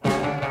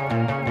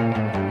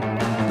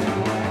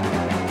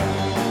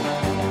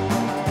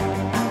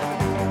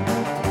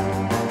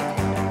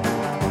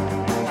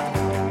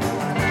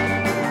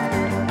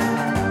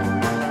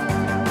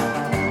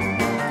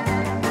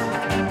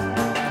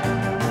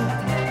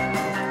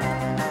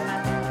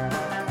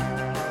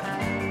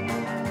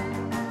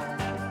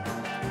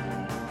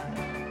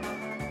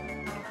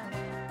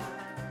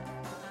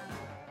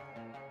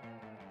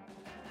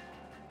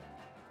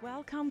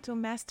to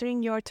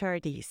Mastering Your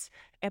 30's,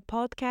 a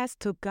podcast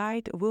to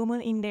guide women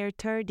in their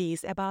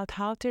 30's about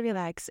how to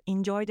relax,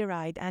 enjoy the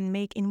ride, and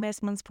make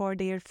investments for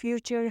their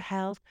future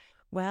health,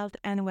 wealth,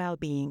 and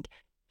well-being.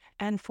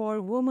 And for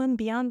women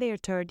beyond their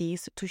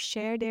 30's to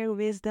share their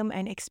wisdom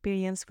and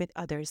experience with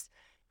others.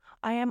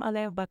 I am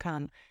Alev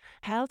Bakan,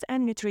 health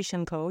and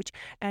nutrition coach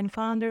and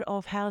founder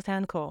of Health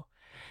 & Co.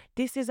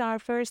 This is our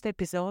first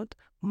episode,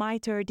 My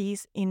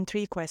 30's in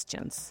 3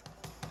 questions.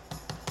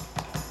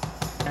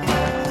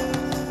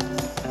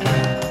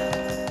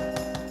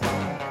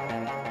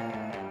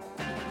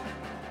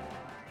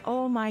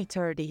 Oh, my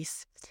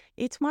 30's.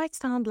 It might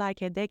sound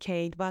like a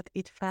decade, but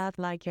it felt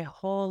like a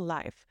whole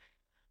life.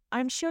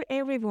 I'm sure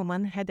every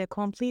woman had a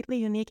completely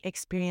unique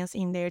experience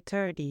in their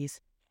 30's,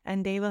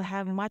 and they will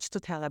have much to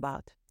tell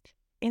about.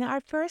 In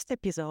our first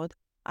episode,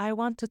 I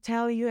want to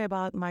tell you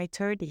about my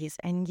 30's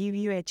and give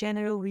you a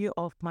general view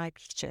of my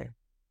picture.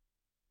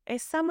 A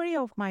summary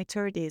of my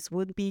 30's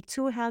would be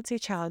 2 healthy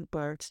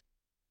childbirths,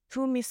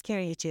 2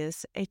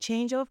 miscarriages, a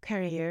change of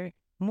career,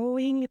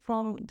 moving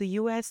from the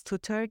US to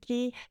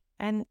Turkey,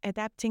 and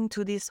adapting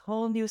to this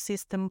whole new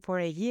system for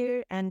a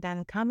year and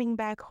then coming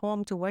back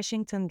home to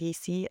Washington,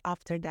 D.C.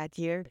 after that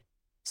year,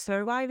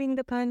 surviving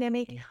the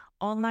pandemic,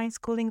 online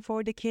schooling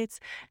for the kids,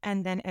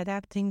 and then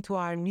adapting to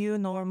our new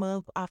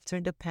normal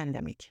after the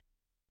pandemic.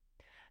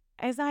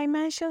 As I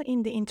mentioned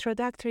in the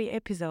introductory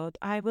episode,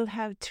 I will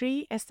have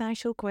 3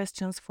 essential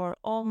questions for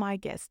all my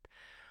guests.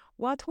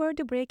 What were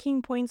the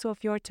breaking points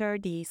of your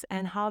 30's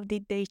and how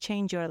did they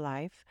change your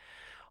life?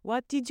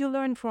 What did you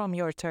learn from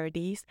your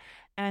 30's?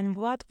 And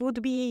what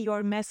would be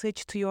your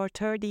message to your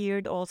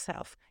 30-year-old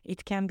self?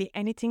 It can be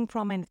anything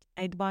from an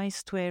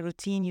advice to a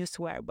routine you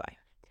swear by.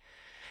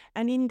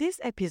 And in this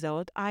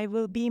episode, I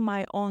will be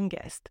my own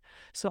guest.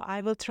 So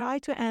I will try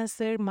to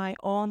answer my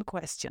own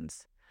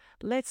questions.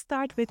 Let's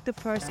start with the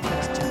first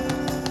question.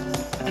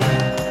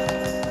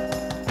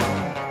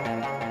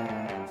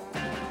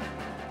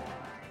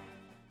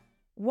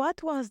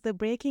 What was the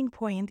breaking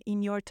point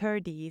in your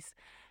 30's,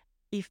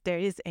 if there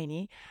is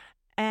any,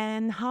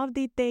 and how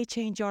did they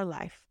change your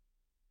life?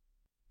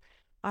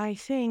 I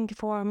think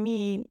for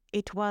me,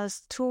 it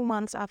was 2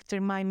 months after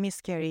my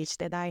miscarriage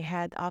that I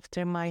had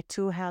after my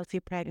 2 healthy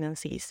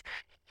pregnancies.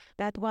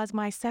 That was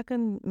my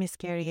second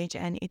miscarriage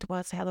and it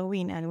was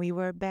Halloween and we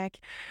were back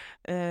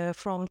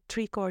from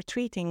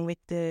trick-or-treating with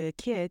the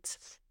kids.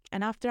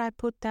 And after I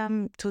put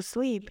them to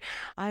sleep,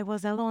 I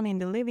was alone in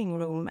the living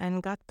room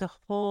and got the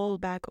whole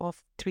bag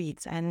of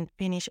treats and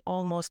finished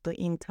almost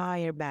the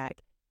entire bag.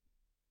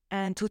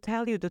 And to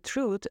tell you the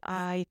truth,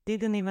 I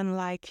didn't even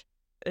like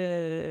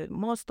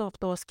most of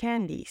those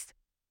candies.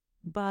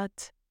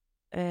 But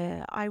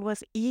I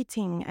was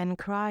eating and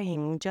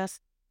crying, just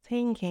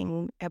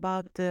thinking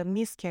about the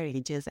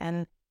miscarriages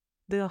and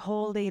the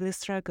whole daily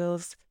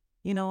struggles,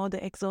 the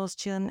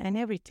exhaustion and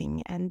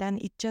everything. And then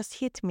it just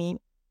hit me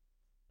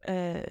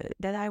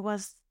that I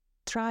was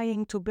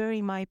trying to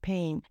bury my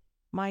pain,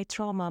 my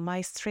trauma,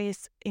 my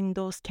stress in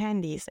those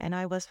candies. And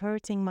I was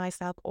hurting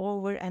myself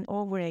over and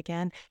over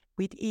again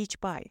with each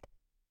bite.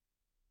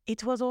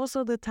 It was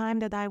also the time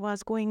that I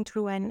was going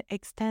through an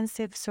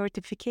extensive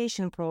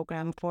certification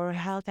program for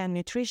health and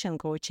nutrition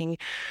coaching.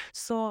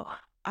 So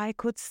I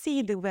could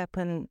see the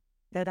weapon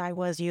that I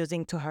was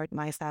using to hurt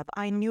myself.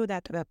 I knew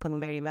that weapon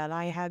very well.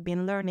 I have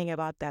been learning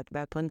about that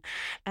weapon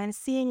and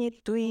seeing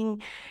it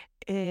doing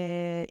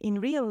in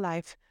real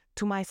life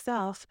to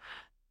myself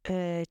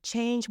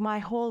changed my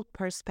whole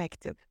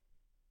perspective.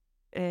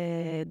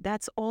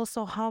 That's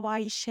also how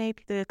I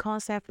shaped the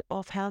concept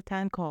of Health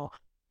 & Co,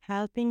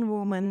 helping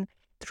women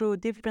through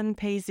different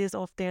phases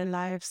of their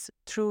lives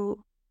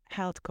through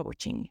health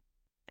coaching.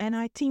 And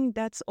I think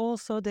that's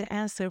also the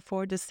answer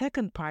for the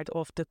second part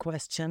of the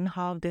question,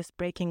 how this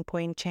breaking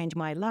point changed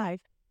my life.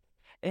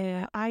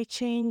 I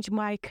changed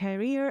my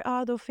career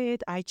out of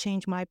it. I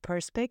changed my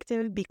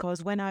perspective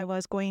because when I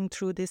was going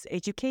through this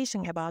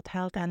education about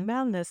health and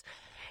wellness,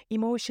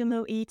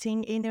 emotional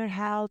eating, inner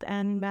health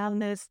and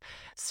wellness,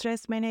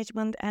 stress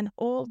management, and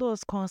all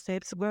those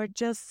concepts were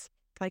just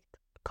like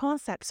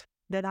concepts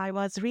that I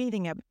was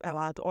reading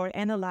about or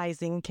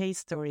analyzing case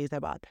stories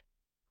about.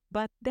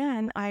 But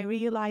then I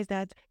realized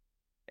that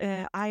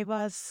I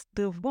was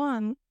the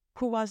one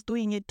who was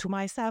doing it to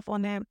myself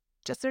on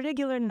just a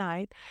regular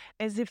night,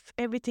 as if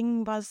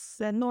everything was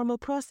a normal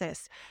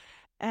process.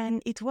 And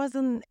it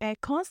wasn't a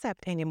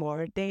concept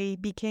anymore. They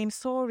became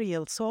so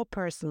real, so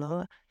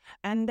personal.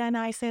 And then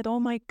I said, oh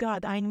my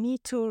God, I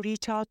need to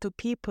reach out to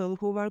people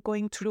who are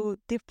going through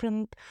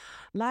different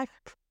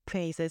life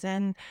phases.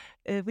 And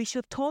we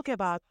should talk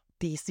about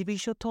this. We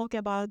should talk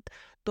about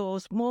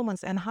those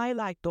moments and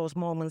highlight those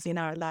moments in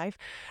our life.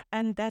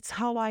 And that's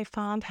how I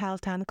found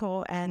Health &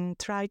 Co and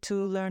tried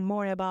to learn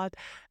more about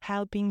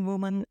helping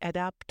women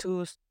adapt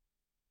to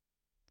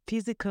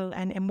physical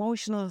and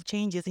emotional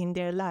changes in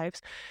their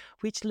lives,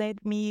 which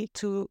led me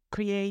to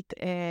create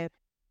a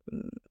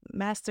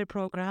master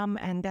program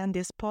and then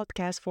this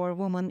podcast for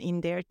women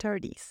in their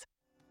 30's.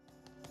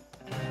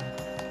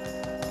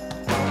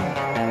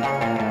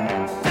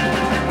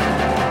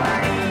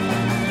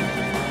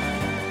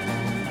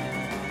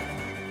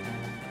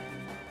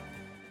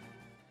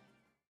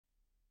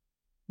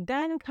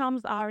 Then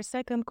comes our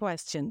second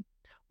question.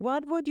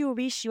 What would you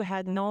wish you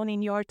had known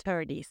in your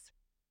 30s?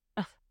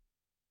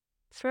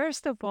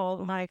 First of all,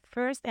 my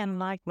first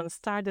enlightenment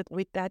started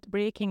with that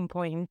breaking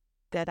point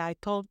that I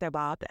talked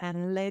about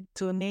and led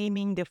to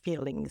naming the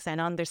feelings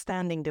and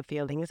understanding the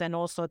feelings and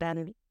also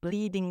then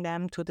leading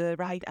them to the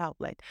right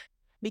outlet.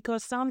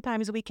 Because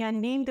sometimes we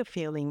can name the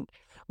feeling,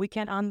 we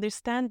can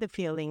understand the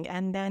feeling,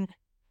 and then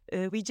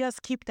we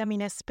just keep them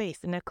in a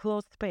space, in a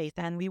closed space,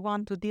 and we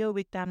want to deal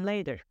with them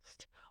later.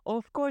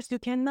 Of course, you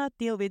cannot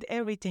deal with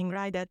everything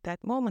right at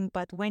that moment,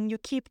 but when you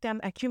keep them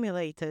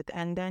accumulated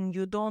and then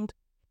you don't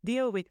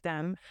deal with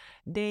them,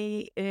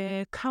 they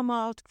come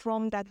out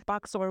from that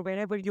box or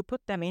wherever you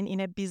put them in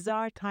a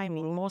bizarre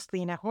timing,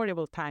 mostly in a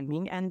horrible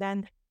timing, and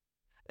then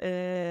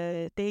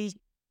they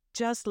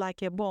just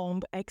like a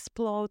bomb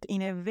explode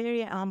in a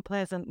very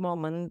unpleasant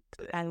moment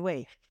and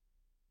way.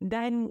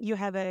 Then you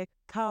have a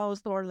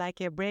chaos or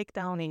like a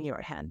breakdown in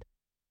your hand.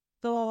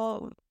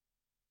 So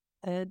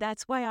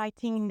that's why I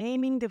think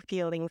naming the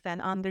feelings and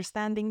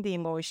understanding the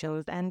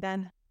emotions and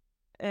then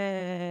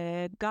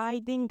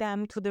guiding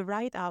them to the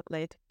right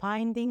outlet,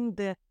 finding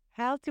the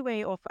healthy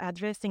way of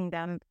addressing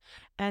them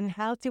and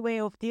healthy way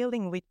of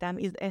dealing with them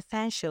is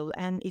essential,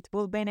 and it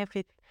will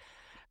benefit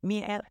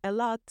me a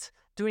lot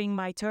during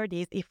my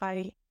 30s if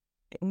I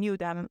knew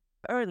them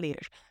earlier.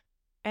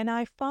 And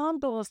I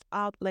found those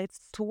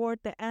outlets toward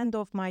the end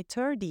of my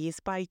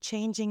 30s by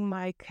changing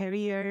my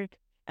career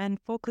and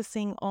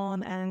focusing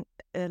on and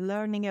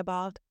learning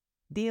about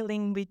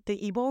dealing with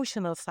the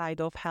emotional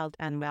side of health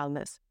and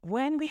wellness.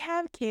 When we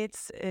have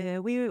kids,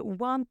 we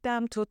want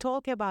them to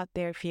talk about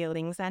their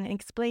feelings and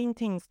explain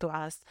things to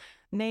us,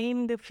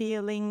 name the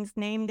feelings,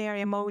 name their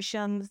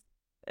emotions,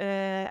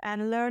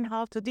 and learn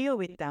how to deal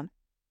with them.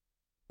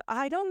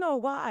 I don't know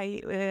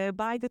why,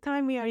 by the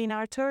time we are in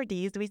our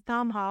 30s, we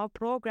somehow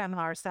program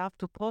ourselves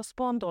to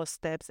postpone those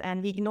steps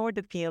and ignore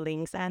the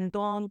feelings and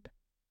don't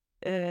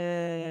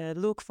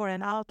look for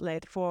an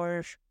outlet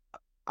for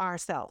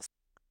ourselves.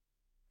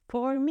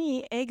 For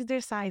me,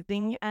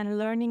 exercising and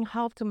learning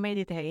how to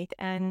meditate,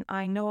 and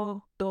I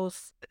know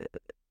those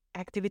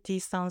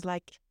activities sounds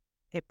like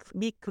a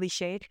big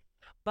cliche,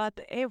 but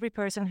every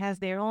person has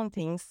their own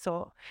things.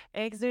 So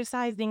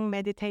exercising,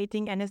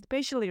 meditating, and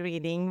especially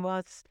reading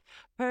was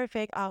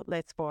perfect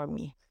outlets for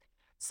me.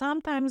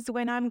 Sometimes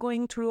when I'm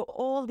going through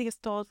all these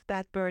thoughts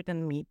that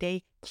burden me,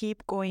 they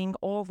keep going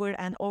over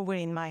and over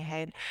in my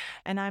head,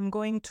 and I'm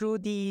going through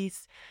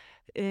these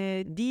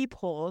deep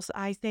holes.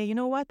 I say, you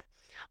know what?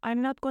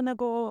 I'm not going to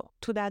go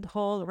to that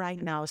hole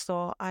right now.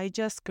 So I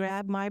just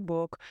grab my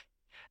book,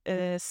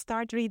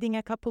 start reading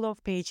a couple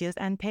of pages,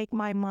 and take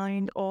my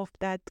mind off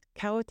that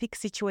chaotic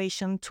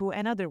situation to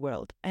another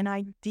world. And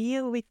I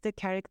deal with the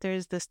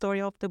characters, the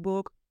story of the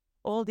book.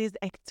 All these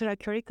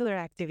extracurricular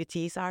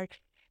activities are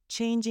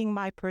changing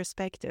my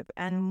perspective.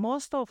 And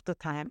most of the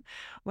time,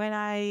 when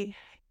I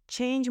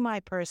change my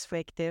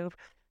perspective,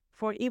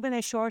 for even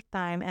a short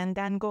time and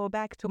then go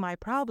back to my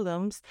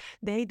problems,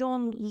 they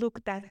don't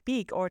look that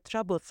big or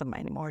troublesome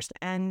anymore.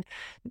 And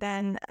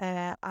then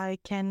I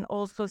can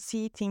also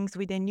see things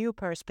with a new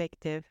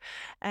perspective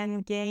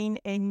and gain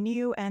a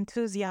new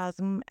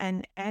enthusiasm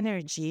and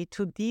energy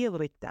to deal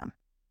with them.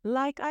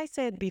 Like I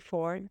said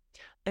before,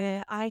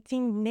 I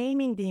think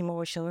naming the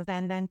emotions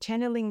and then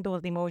channeling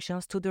those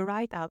emotions to the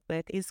right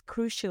outlet is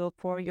crucial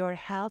for your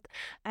health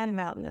and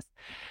wellness.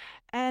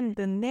 And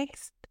the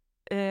next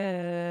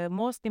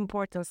most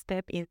important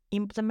step is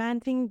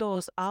implementing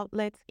those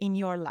outlets in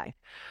your life.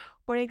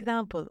 For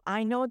example,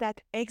 I know that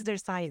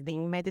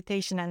exercising,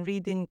 meditation, and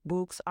reading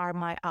books are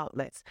my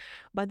outlets.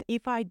 But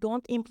if I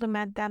don't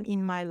implement them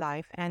in my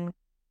life and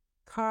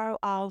carve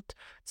out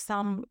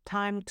some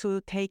time to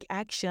take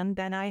action,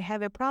 then I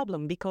have a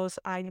problem because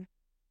I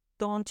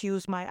don't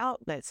use my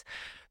outlets.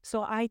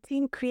 So I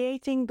think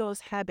creating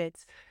those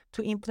habits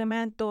to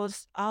implement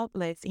those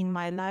outlets in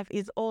my life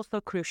is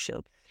also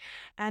crucial.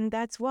 And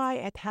that's why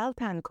at Health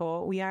 &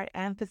 Co, we are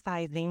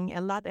emphasizing a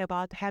lot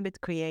about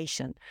habit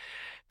creation.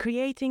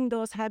 Creating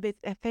those habits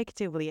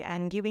effectively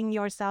and giving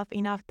yourself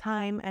enough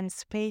time and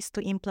space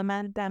to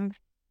implement them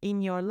in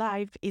your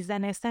life is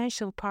an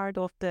essential part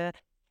of the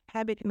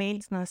habit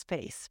maintenance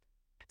phase.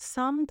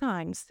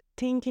 Sometimes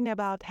thinking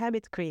about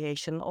habit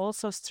creation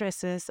also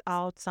stresses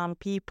out some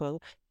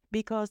people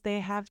because they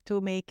have to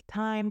make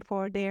time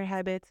for their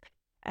habits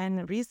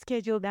and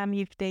reschedule them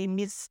if they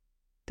miss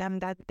them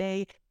that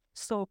day.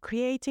 So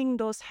creating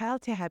those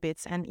healthy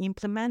habits and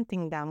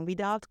implementing them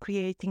without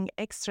creating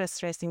extra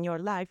stress in your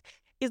life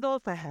is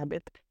also a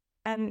habit.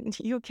 And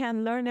you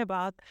can learn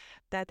about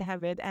that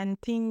habit and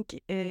think,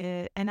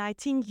 and I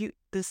think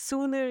the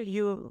sooner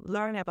you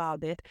learn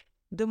about it,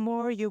 the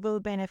more you will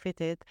benefit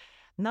it,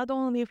 not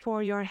only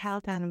for your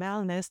health and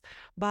wellness,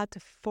 but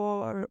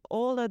for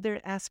all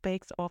other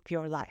aspects of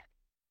your life.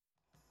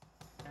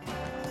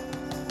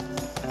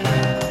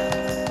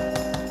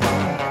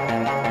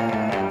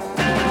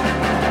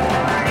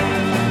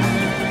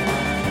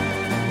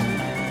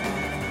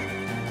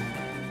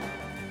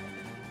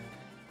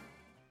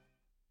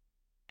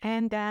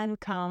 And then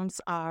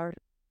comes our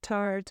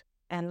third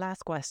And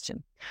last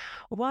question.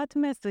 What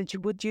message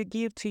would you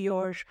give to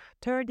your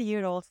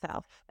 30-year-old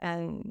self?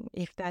 And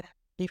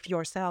if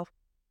yourself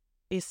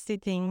is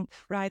sitting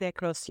right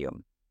across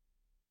you?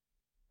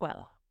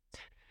 Well,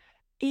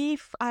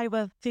 if I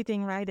was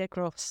sitting right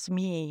across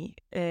me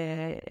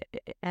and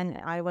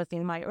I was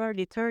in my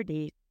early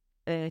 30s,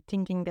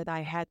 thinking that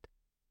I had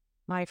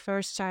my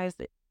first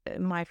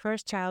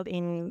child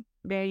in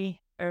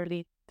very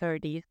early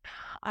 30s,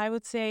 I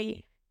would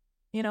say,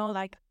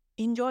 like,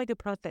 enjoy the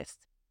process.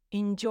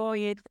 Enjoy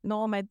it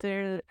no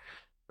matter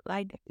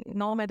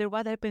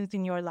what happens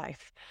in your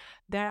life.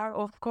 There are,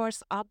 of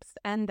course, ups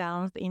and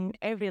downs in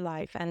every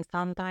life, and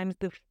sometimes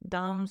the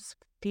downs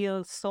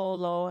feel so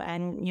low,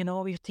 and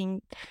you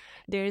think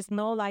there is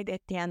no light at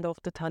the end of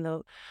the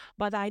tunnel.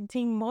 But I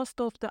think most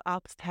of the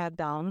ups have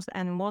downs,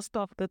 and most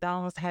of the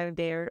downs have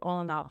their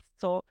own ups.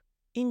 So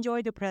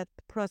enjoy the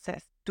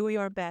process, do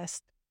your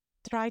best,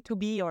 try to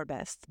be your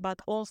best,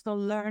 but also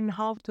learn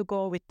how to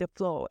go with the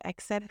flow,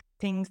 accept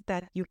things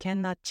that you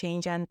cannot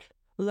change, and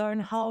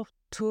learn how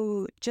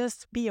to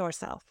just be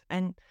yourself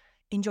and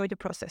enjoy the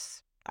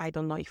process. I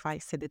don't know if I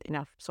said it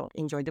enough, so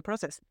enjoy the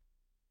process.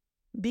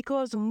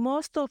 Because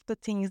most of the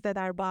things that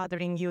are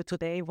bothering you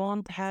today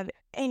won't have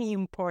any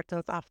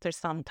importance after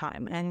some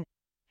time. And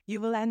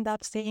you will end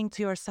up saying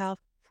to yourself,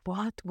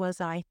 what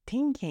was I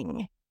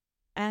thinking?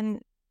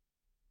 And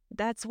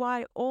that's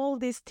why all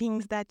these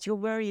things that you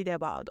worried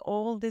about,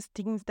 all these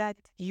things that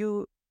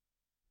you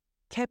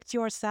kept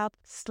yourself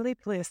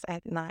sleepless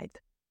at night,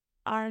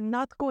 are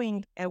not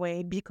going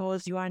away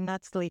because you are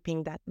not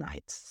sleeping that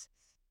night.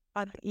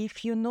 But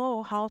if you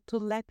know how to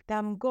let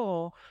them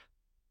go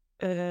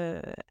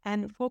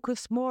and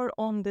focus more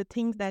on the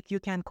things that you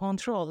can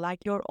control,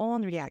 like your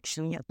own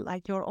reaction,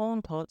 like your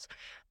own thoughts,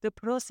 the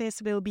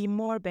process will be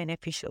more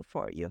beneficial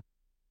for you.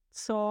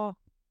 So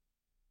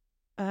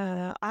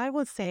I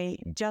would say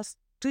just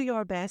do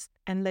your best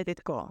and let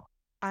it go.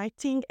 I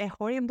think a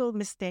horrible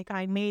mistake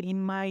I made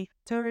in my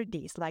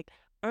 30s, like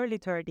early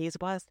 30s,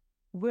 was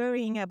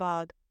worrying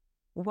about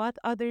what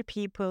other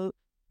people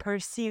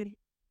perceive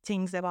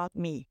things about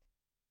me.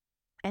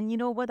 And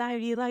what I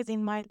realized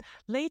in my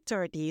late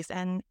 30s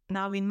and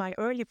now in my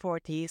early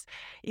 40s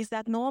is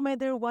that no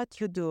matter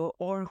what you do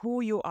or who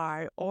you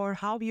are or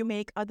how you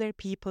make other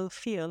people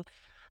feel,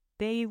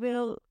 they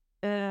will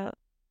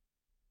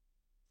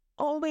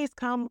always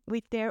come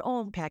with their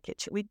own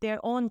package, with their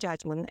own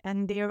judgment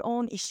and their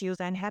own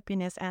issues and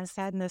happiness and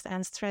sadness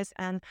and stress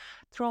and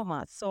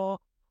trauma. So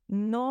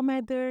no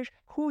matter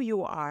who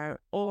you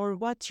are or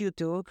what you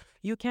do,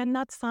 you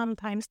cannot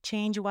sometimes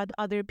change what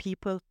other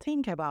people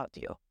think about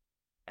you.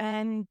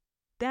 And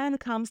then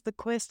comes the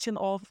question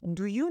of,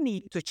 do you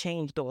need to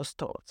change those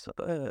thoughts?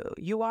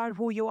 You are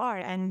who you are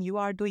and you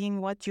are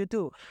doing what you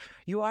do.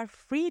 You are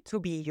free to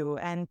be you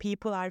and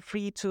people are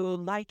free to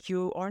like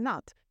you or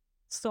not.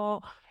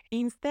 So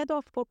instead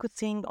of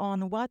focusing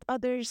on what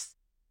others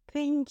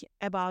think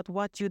about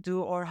what you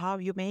do or how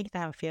you make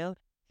them feel,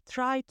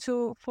 try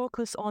to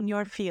focus on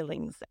your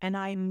feelings. And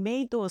I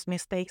made those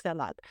mistakes a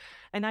lot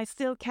and I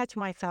still catch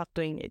myself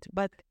doing it.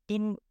 But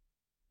in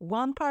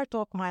one part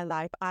of my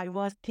life, I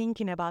was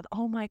thinking about,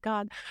 oh my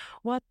God,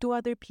 what do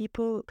other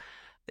people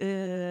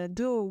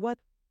do? What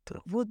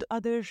would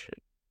other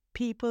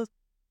people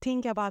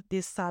think about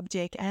this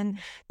subject? And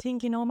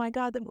thinking, oh my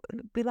God,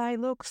 will I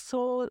look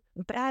so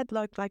bad,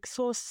 like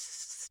so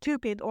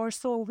stupid or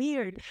so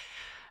weird?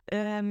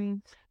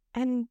 And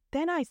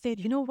then I said,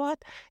 you know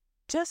what?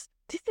 Just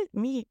this is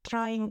me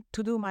trying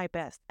to do my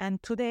best.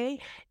 And today,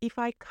 if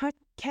I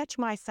catch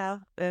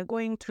myself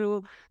going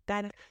through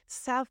that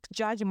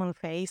self-judgment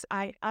phase,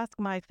 I ask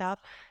myself,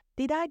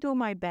 did I do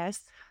my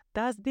best?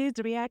 Does this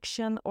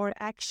reaction or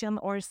action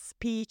or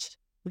speech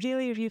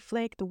really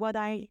reflect what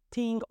I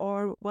think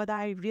or what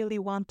I really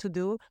want to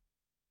do?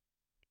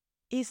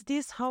 Is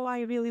this how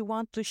I really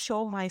want to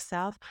show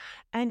myself?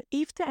 And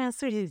if the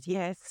answer is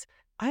yes,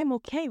 I'm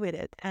okay with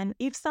it. And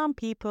if some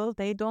people,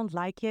 they don't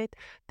like it,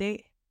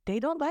 they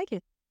don't like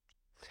it.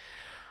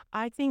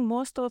 I think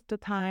most of the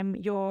time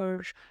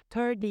your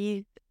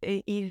 30s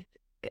is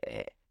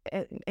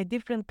a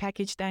different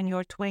package than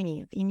your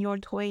 20s. In your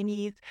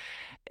 20s,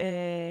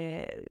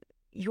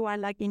 you are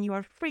like in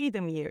your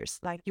freedom years,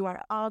 like you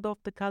are out of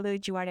the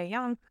college, you are a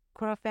young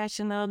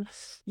professional,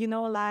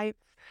 life,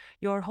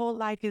 your whole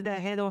life is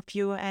ahead of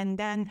you. And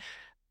then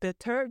the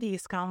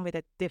 30s come with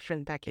a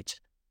different package.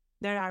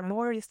 There are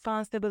more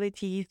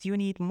responsibilities. You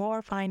need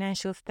more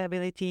financial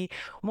stability.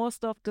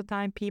 Most of the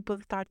time, people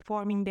start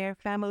forming their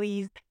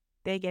families.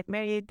 They get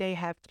married, they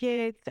have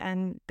kids,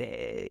 and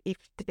if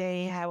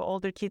they have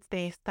older kids,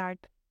 they start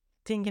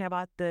thinking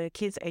about the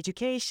kids'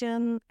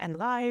 education and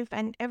life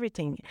and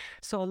everything.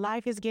 So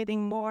life is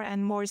getting more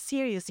and more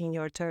serious in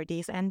your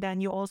 30s, and then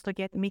you also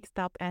get mixed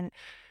up and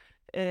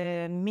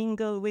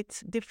mingle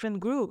with different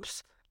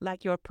groups,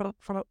 like your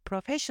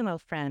professional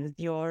friends,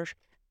 your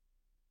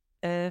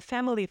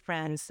family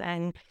friends,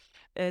 and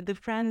the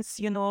friends,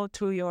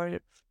 through your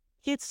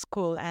kids'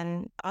 school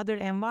and other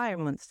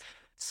environments.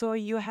 So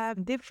you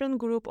have different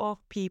group of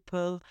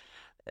people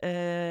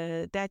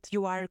that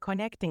you are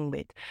connecting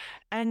with.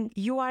 And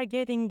you are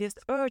getting this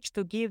urge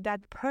to give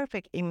that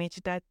perfect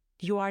image that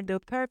you are the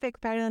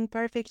perfect parent,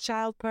 perfect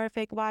child,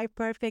 perfect wife,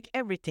 perfect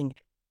everything.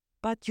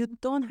 But you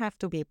don't have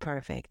to be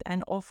perfect.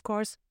 And of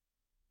course,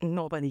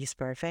 nobody is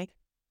perfect.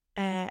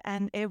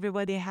 And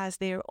everybody has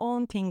their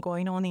own thing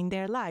going on in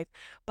their life.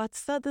 But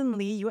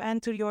suddenly you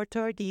enter your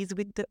 30s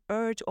with the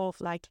urge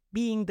of like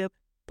being the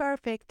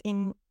perfect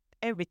in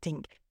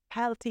everything: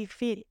 healthy,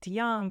 fit,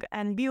 young,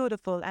 and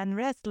beautiful, and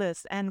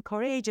restless, and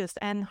courageous,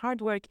 and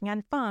hardworking,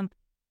 and fun,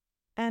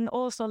 and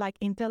also like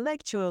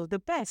intellectual, the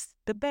best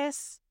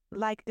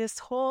like this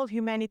whole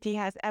humanity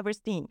has ever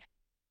seen.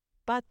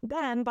 But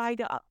then by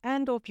the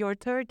end of your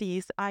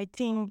 30s, I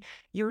think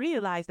you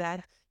realize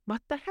that,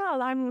 what the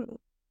hell, I'm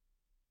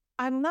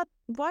not,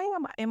 why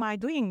am I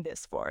doing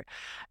this for?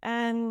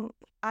 And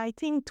I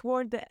think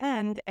toward the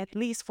end, at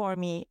least for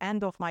me,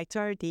 end of my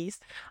 30s,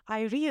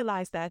 I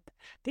realized that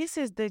this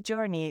is the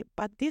journey,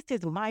 but this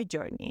is my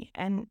journey.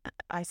 And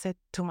I said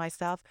to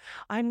myself,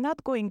 I'm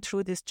not going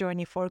through this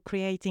journey for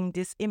creating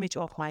this image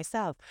of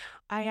myself.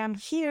 I am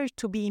here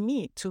to be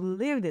me, to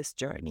live this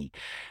journey.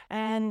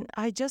 And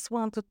I just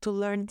wanted to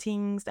learn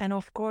things and,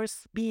 of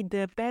course, be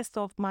the best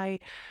of my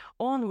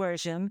own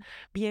version,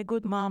 be a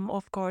good mom,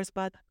 of course,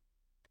 but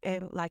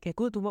like a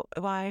good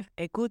wife,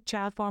 a good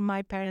child for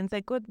my parents,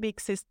 a good big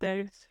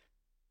sister.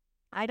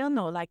 I don't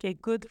know, like a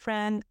good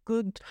friend,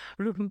 good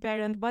room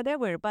parent,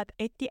 whatever. But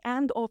at the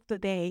end of the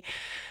day,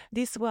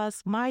 this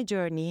was my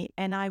journey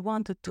and I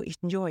wanted to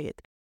enjoy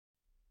it.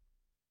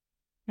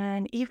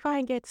 And if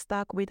I get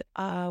stuck with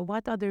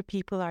what other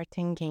people are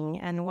thinking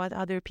and what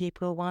other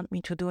people want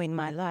me to do in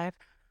my life,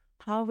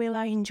 how will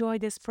I enjoy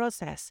this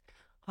process?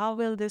 How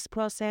will this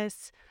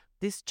process,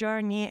 this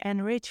journey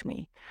enrich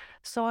me?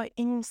 So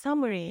in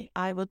summary,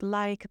 I would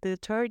like the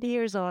 30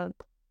 years old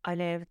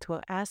Alev to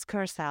ask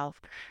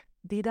herself,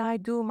 did I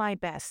do my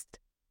best?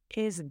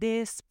 Is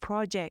this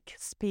project,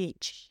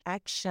 speech,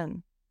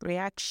 action,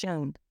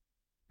 reaction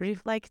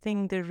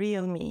reflecting the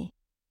real me?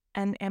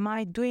 And am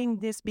I doing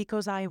this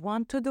because I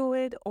want to do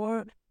it,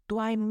 or do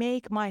I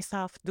make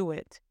myself do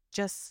it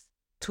just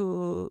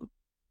to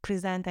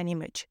present an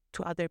image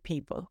to other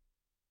people?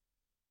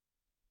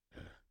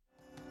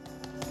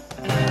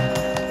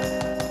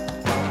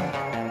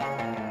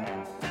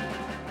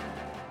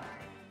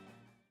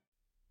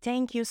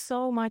 Thank you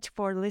so much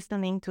for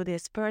listening to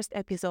this first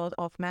episode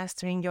of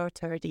Mastering Your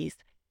 30s.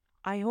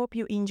 I hope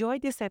you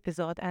enjoyed this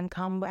episode and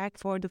come back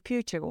for the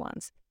future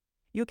ones.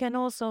 You can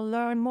also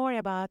learn more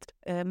about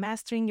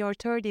Mastering Your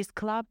 30s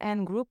club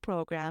and group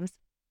programs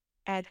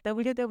at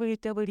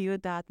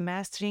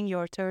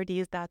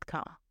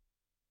www.masteringyour30s.com.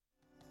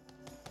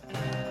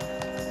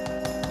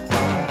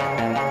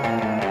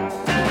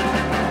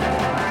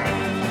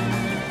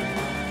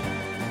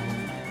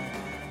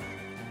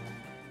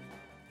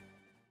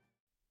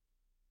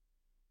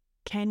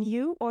 Can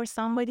you or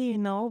somebody you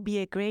know be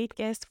a great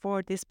guest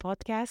for this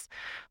podcast?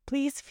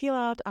 Please fill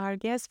out our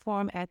guest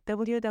form at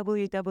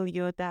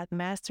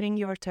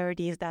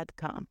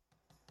www.masteringyour30s.com.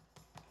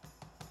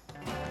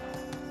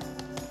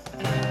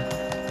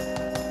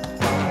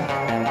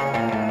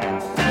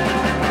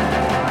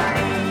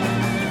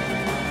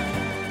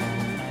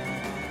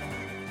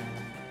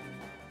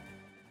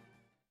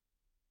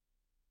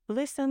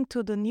 Listen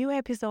to the new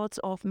episodes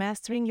of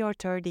Mastering Your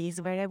 30s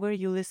wherever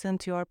you listen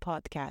to your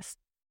podcast.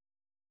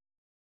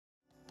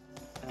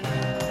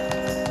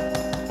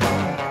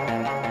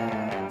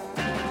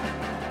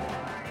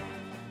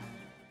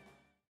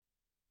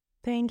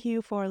 Thank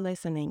you for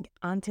listening.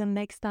 Until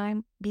next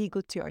time, be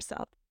good to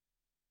yourself.